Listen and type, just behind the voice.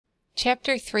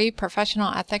Chapter 3,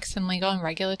 Professional Ethics and Legal and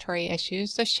Regulatory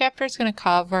Issues. This chapter is going to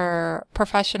cover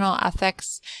professional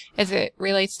ethics as it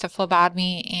relates to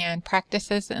phlebotomy and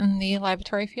practices in the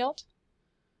laboratory field.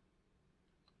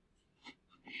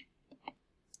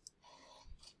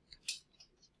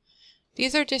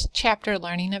 These are just chapter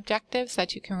learning objectives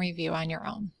that you can review on your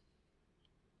own.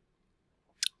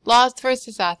 Laws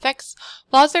versus ethics.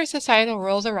 Laws are societal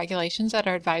rules or regulations that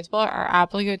are advisable or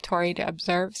obligatory to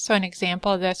observe. So an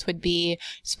example of this would be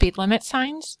speed limit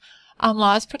signs.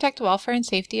 Laws protect the welfare and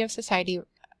safety of society,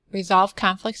 resolve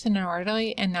conflicts in an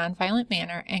orderly and nonviolent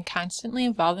manner, and constantly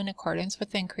evolve in accordance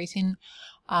with the increasing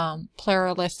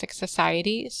pluralistic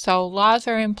society. So laws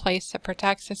are in place to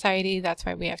protect society. That's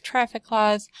why we have traffic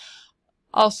laws.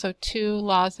 Also,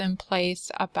 laws in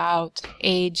place about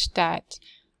age that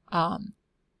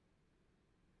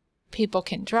people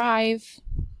can drive.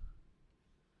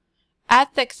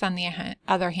 Ethics, on the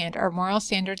other hand, are moral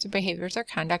standards of behaviors or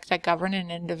conduct that govern an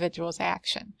individual's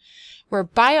action. Where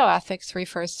bioethics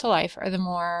refers to life are the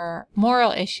more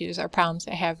moral issues or problems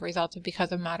that have resulted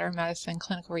because of modern medicine,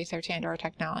 clinical research, and or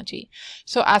technology.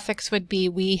 So ethics would be,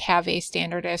 we have a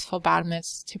standard as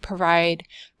phlebotomists to provide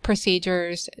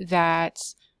procedures that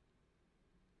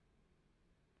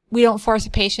we don't force a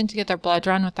patient to get their blood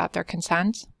drawn without their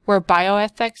consent. Where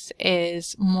bioethics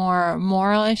is more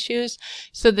moral issues.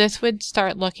 So this would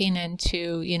start looking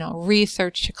into,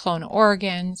 research to clone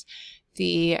organs,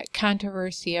 the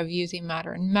controversy of using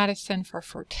modern medicine for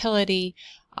fertility.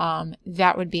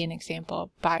 That would be an example of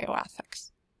bioethics.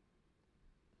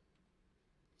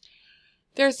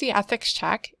 There's the ethics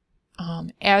check.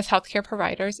 As healthcare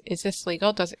providers, is this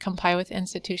legal? Does it comply with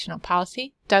institutional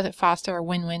policy? Does it foster a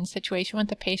win-win situation with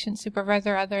the patient,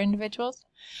 supervisor, or other individuals?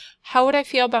 How would I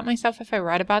feel about myself if I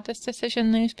read about this decision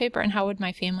in the newspaper, and how would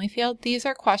my family feel? These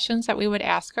are questions that we would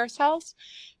ask ourselves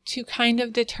to kind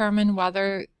of determine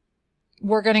whether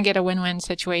we're going to get a win-win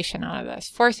situation out of this.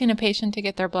 Forcing a patient to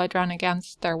get their blood drawn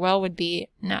against their will would be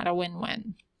not a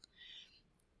win-win.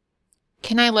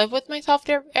 Can I live with myself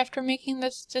after making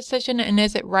this decision, and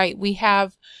is it right? We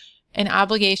have an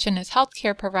obligation as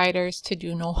healthcare providers to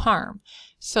do no harm.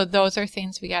 So those are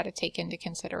things we got to take into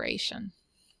consideration.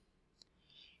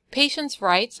 Patients'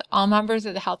 rights. All members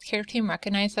of the healthcare team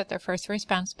recognize that their first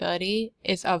responsibility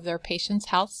is of their patient's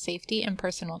health, safety, and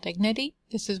personal dignity.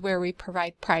 This is where we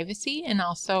provide privacy and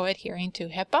also adhering to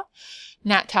HIPAA,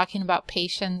 not talking about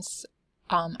patients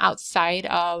outside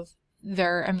of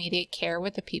their immediate care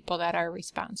with the people that are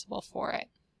responsible for it.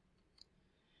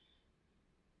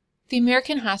 The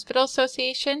American Hospital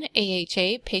Association,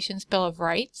 AHA, Patient's Bill of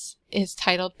Rights, is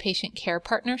titled Patient Care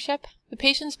Partnership. The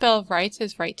Patient's Bill of Rights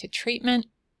is right to treatment,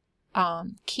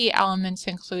 key elements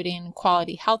including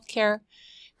quality health care,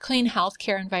 clean health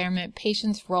care environment,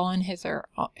 patient's role in his or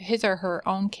her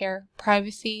own care,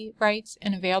 privacy rights,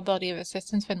 and availability of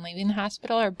assistance when leaving the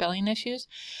hospital or billing issues.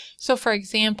 So for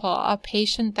example, a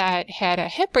patient that had a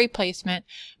hip replacement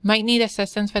might need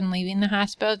assistance when leaving the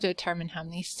hospital to determine how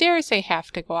many stairs they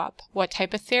have to go up, what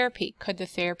type of therapy. Could the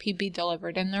therapy be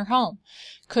delivered in their home?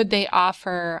 Could they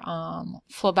offer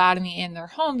phlebotomy in their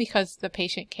home because the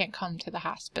patient can't come to the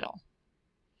hospital?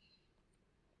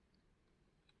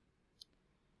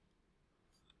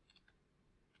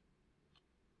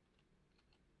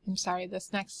 I'm sorry,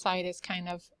 this next slide is kind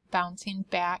of bouncing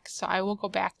back, so I will go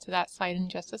back to that slide in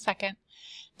just a second.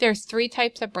 There's 3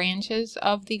 types of branches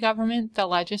of the government. The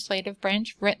legislative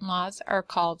branch, written laws, are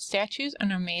called statutes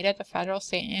and are made at the federal,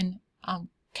 state, and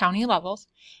county levels.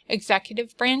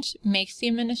 Executive branch makes the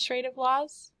administrative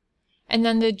laws. And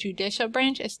then the judicial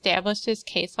branch establishes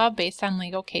case law based on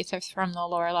legal cases from the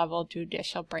lower level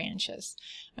judicial branches.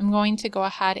 I'm going to go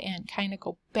ahead and kind of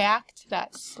go back to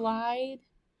that slide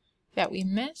that we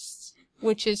missed,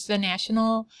 which is the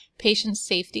National Patient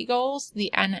Safety Goals,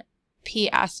 the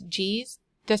NPSGs.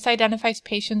 This identifies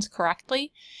patients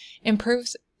correctly,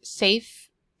 improves safe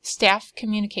staff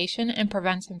communication, and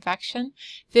prevents infection.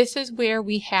 This is where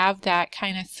we have that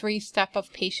kind of 3-step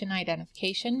of patient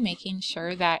identification, making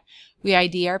sure that we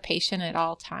ID our patient at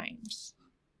all times.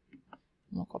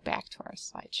 We'll go back to our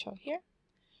slideshow here.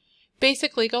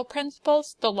 Basic legal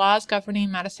principles. The laws governing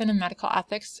medicine and medical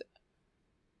ethics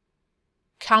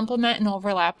complement and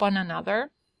overlap one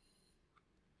another.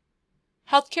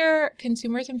 Healthcare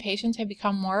consumers and patients have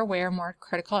become more aware, more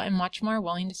critical, and much more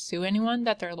willing to sue anyone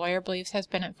that their lawyer believes has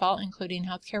been at fault, including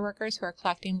healthcare workers who are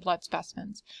collecting blood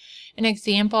specimens. An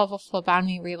example of a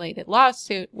phlebotomy-related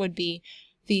lawsuit would be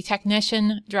the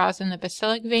technician draws in the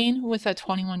basilic vein with a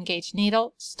 21-gauge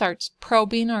needle, starts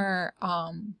probing or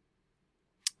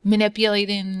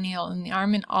manipulating the needle in the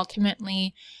arm, and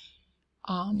ultimately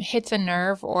hits a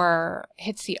nerve or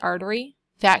hits the artery,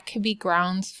 that could be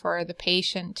grounds for the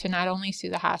patient to not only sue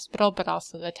the hospital but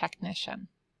also the technician.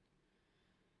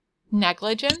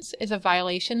 Negligence is a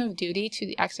violation of duty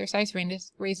to exercise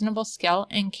reasonable skill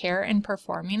and care in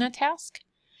performing a task.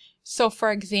 So,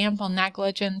 for example,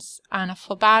 negligence on a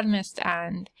phlebotomist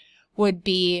end would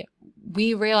be,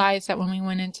 we realized that when we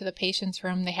went into the patient's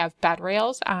room, they have bed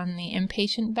rails on the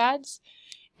inpatient beds,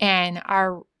 and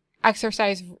our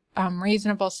exercise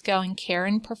reasonable skill and care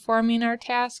in performing our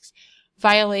tasks.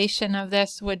 Violation of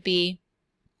this would be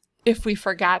if we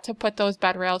forgot to put those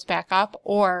bed rails back up,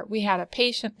 or we had a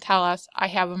patient tell us, I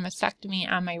have a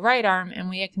mastectomy on my right arm, and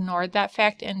we ignored that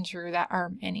fact and drew that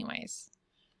arm anyways.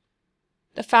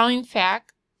 The following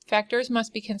factors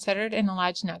must be considered in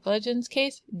alleged negligence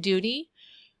case: duty,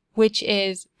 which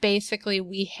is basically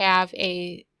we have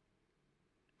a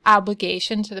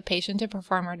obligation to the patient to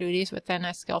perform our duties within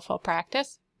a skillful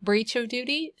practice; breach of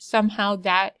duty, somehow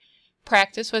that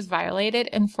practice was violated;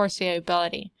 and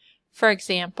foreseeability. For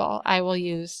example, I will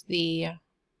use the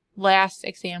last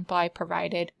example I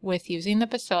provided with using the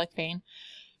basilic vein.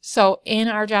 So in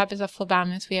our job as a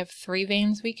phlebotomist, we have 3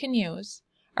 veins we can use.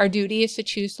 Our duty is to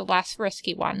choose the less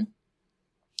risky one.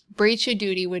 Breach of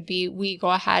duty would be we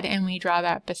go ahead and we draw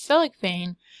that basilic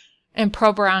vein and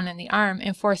probe around in the arm.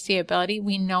 And foreseeability,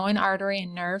 we know an artery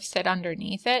and nerve sit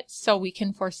underneath it, so we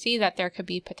can foresee that there could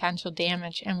be potential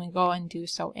damage, and we go and do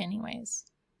so anyways.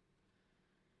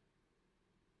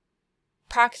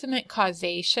 Proximate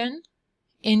causation,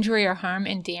 injury or harm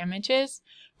and damages.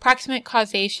 Proximate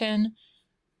causation,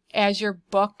 as your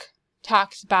book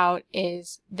talks about,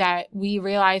 is that we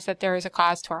realize that there is a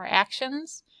cause to our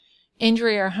actions.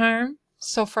 Injury or harm,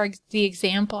 so for the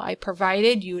example I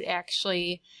provided, you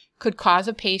actually could cause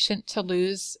a patient to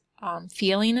lose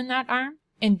feeling in that arm,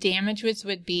 and damages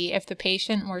would be if the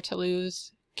patient were to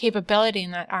lose capability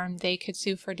in that arm, they could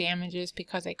sue for damages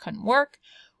because they couldn't work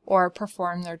or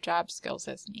perform their job skills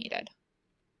as needed.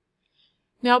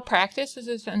 Malpractice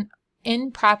is an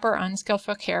improper,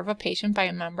 unskillful care of a patient by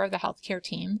a member of the healthcare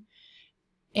team,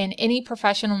 and any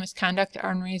professional misconduct or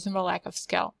unreasonable lack of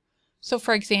skill. So,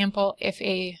 for example, if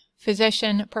a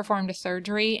physician performed a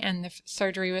surgery and the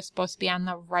surgery was supposed to be on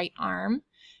the right arm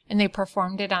and they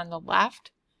performed it on the left,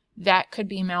 that could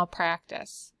be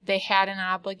malpractice. They had an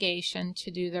obligation to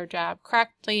do their job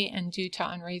correctly, and due to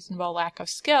unreasonable lack of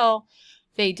skill,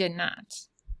 they did not.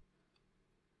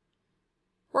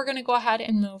 We're going to go ahead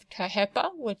and move to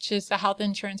HIPAA, which is the Health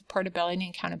Insurance Portability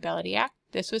and Accountability Act.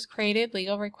 This was created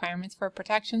legal requirements for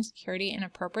protection, security, and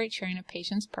appropriate sharing of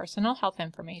patients' personal health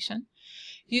information.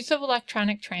 Use of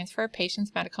electronic transfer of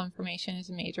patients' medical information is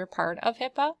a major part of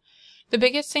HIPAA. The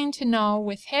biggest thing to know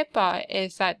with HIPAA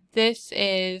is that this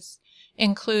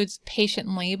includes patient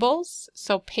labels,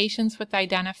 so patients with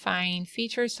identifying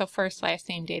features, so first, last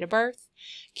name, date of birth,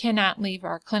 cannot leave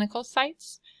our clinical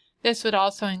sites. This would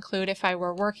also include if I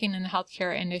were working in the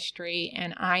healthcare industry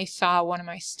and I saw one of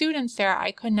my students there,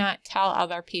 I could not tell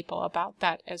other people about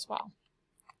that as well.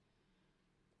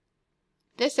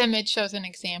 This image shows an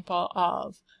example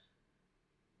of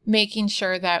making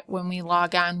sure that when we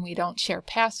log on, we don't share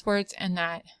passwords, and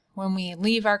that when we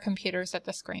leave our computers that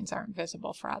the screens aren't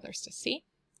visible for others to see.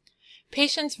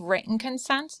 Patient's written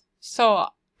consent. So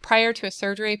prior to a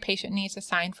surgery, a patient needs to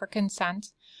sign for consent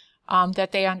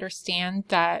that they understand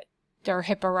that their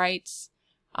HIPAA rights,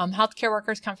 healthcare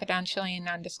workers' confidentiality and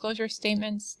non-disclosure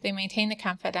statements. They maintain the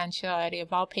confidentiality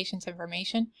of all patients'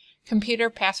 information.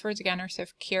 Computer passwords, again, are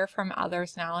secure from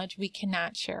others' knowledge. We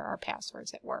cannot share our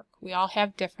passwords at work. We all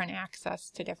have different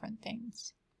access to different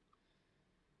things.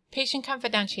 Patient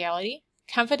confidentiality.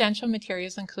 Confidential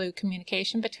materials include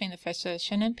communication between the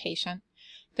physician and patient,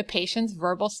 the patient's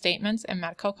verbal statements and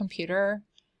medical computer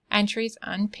entries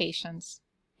on patients,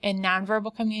 and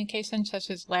nonverbal communication such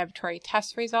as laboratory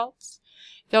test results.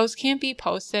 Those can't be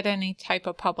posted in any type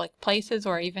of public places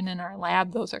or even in our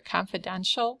lab. Those are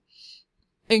confidential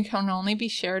and can only be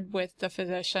shared with the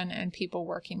physician and people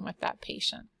working with that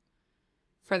patient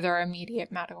for their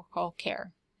immediate medical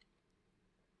care.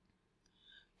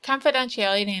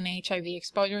 Confidentiality and HIV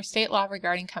exposure. State law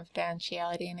regarding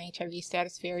confidentiality and HIV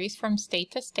status varies from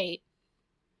state to state.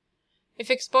 If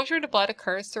exposure to blood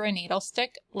occurs through a needle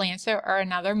stick, lancet, or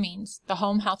another means, the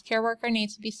home healthcare worker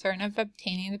needs to be certain of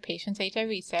obtaining the patient's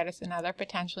HIV status and other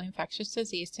potentially infectious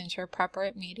disease to ensure proper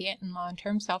immediate and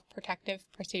long-term self-protective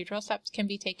procedural steps can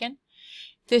be taken.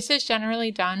 This is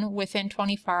generally done within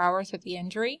 24 hours of the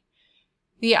injury.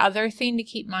 The other thing to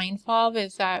keep mindful of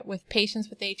is that with patients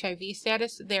with HIV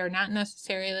status, they are not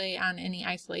necessarily on any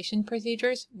isolation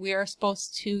procedures. We are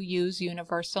supposed to use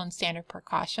universal and standard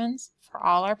precautions for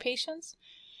all our patients.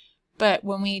 But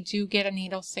when we do get a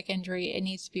needle stick injury, it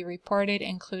needs to be reported,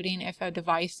 including if a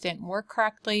device didn't work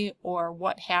correctly or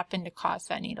what happened to cause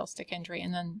that needle stick injury,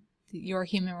 and then your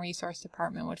human resource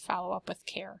department would follow up with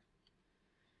care.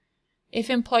 If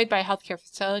employed by a healthcare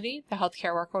facility, the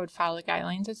healthcare worker would follow the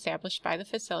guidelines established by the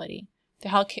facility. The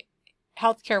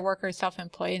healthcare worker is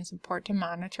self-employed and is important to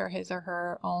monitor his or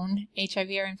her own HIV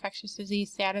or infectious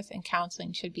disease status, and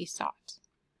counseling should be sought.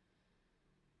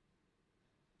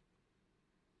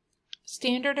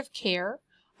 Standard of care.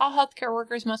 All healthcare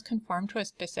workers must conform to a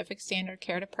specific standard of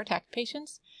care to protect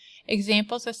patients.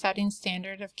 Examples of setting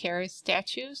standard of care is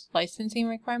statutes, licensing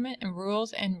requirement, and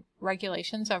rules and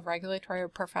regulations of regulatory or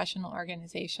professional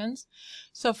organizations.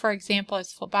 So for example,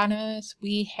 as phlebotomists,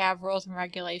 we have rules and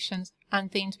regulations on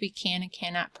things we can and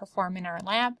cannot perform in our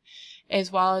lab,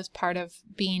 as well as part of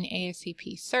being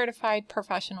ASCP certified.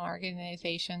 Professional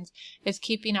organizations is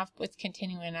keeping up with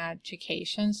continuing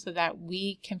education so that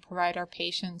we can provide our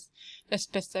patients the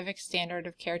specific standard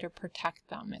of care to protect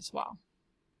them as well.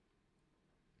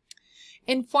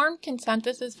 Informed consent.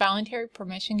 This is voluntary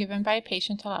permission given by a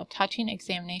patient to allow touching,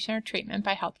 examination, or treatment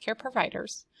by healthcare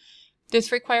providers.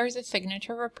 This requires a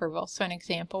signature of approval. So an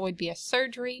example would be a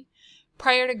surgery.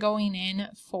 Prior to going in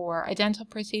for a dental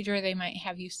procedure, they might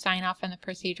have you sign off on the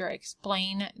procedure,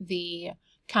 explain the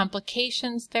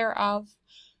complications thereof.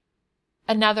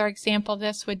 Another example of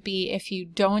this would be if you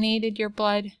donated your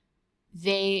blood,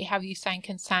 they have you sign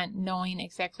consent knowing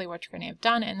exactly what you're going to have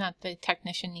done and that the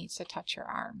technician needs to touch your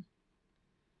arm.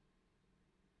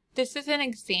 This is an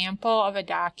example of a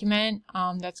document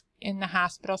that's in the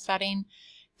hospital setting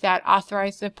that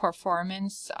authorizes the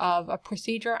performance of a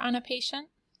procedure on a patient.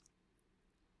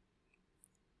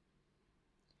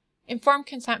 Informed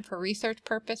consent for research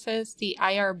purposes. The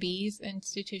IRBs,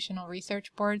 institutional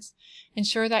research boards,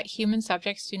 ensure that human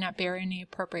subjects do not bear any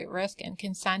appropriate risk, and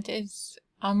consent is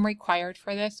required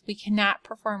for this. We cannot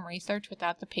perform research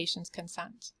without the patient's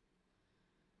consent.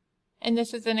 And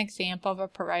this is an example of a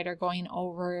provider going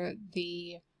over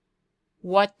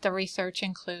what the research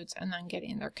includes and then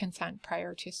getting their consent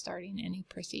prior to starting any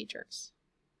procedures.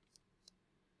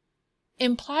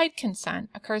 Implied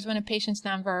consent occurs when a patient's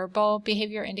nonverbal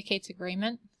behavior indicates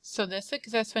agreement. So this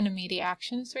exists when immediate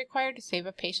action is required to save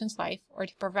a patient's life or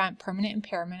to prevent permanent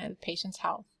impairment of the patient's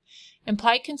health.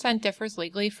 Implied consent differs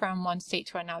legally from one state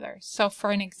to another. So for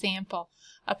an example,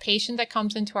 a patient that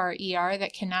comes into our ER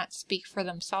that cannot speak for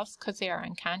themselves because they are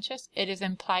unconscious, it is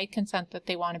implied consent that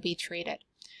they want to be treated.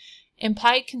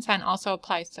 Implied consent also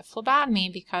applies to phlebotomy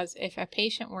because if a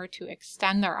patient were to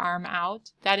extend their arm out,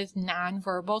 that is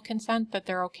nonverbal consent that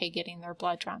they're okay getting their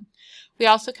blood drawn. We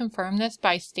also confirm this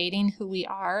by stating who we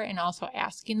are and also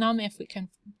asking them if we can,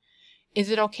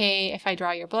 is it okay if I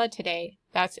draw your blood today?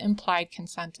 That's implied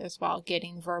consent as well,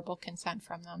 getting verbal consent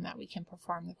from them that we can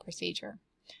perform the procedure.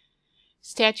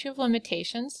 Statute of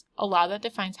limitations, a law that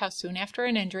defines how soon after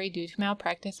an injury due to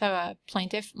malpractice a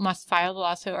plaintiff must file the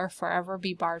lawsuit or forever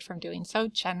be barred from doing so.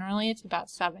 Generally, it's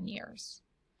about 7 years.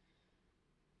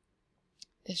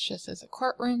 This just is a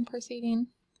courtroom proceeding.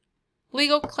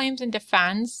 Legal claims and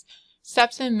defense.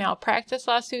 Steps in malpractice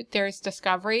lawsuit, there's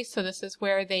discovery. So this is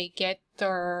where they get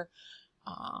their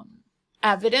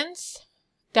evidence.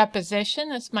 Deposition,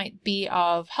 this might be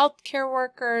of healthcare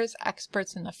workers,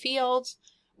 experts in the field.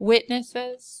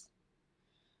 Witnesses.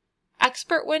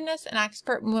 Expert witness. An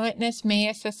expert witness may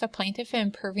assist a plaintiff in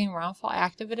proving wrongful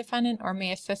act of a defendant or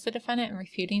may assist the defendant in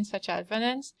refuting such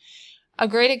evidence. A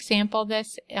great example of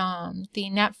this,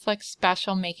 the Netflix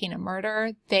special Making a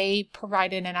Murderer, they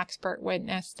provided an expert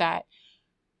witness that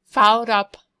followed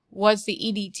up, was the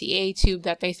EDTA tube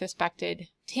that they suspected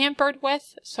tampered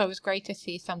with. So it was great to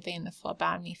see something in the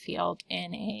phlebotomy field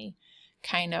in a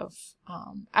kind of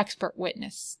expert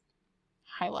witness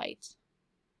highlights.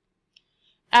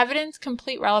 Evidence,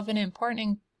 complete, relevant, and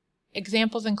important.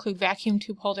 Examples include vacuum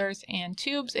tube holders and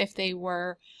tubes if they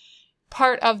were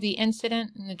part of the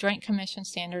incident in the Joint Commission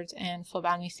standards and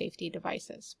phlebotomy safety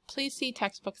devices. Please see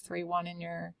textbook 3.1 in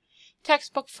your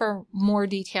textbook for more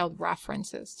detailed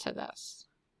references to this.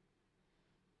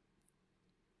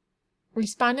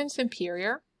 Respondent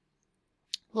superior.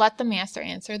 Let the master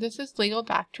answer. This is legal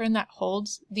doctrine that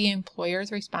holds the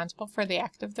employers responsible for the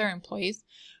act of their employees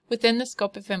within the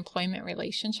scope of employment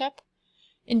relationship.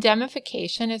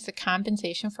 Indemnification is the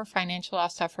compensation for financial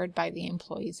loss suffered by the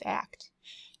Employees Act.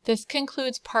 This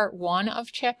concludes part 1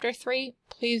 of chapter 3.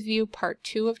 Please view part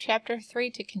 2 of chapter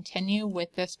 3 to continue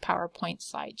with this PowerPoint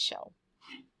slideshow.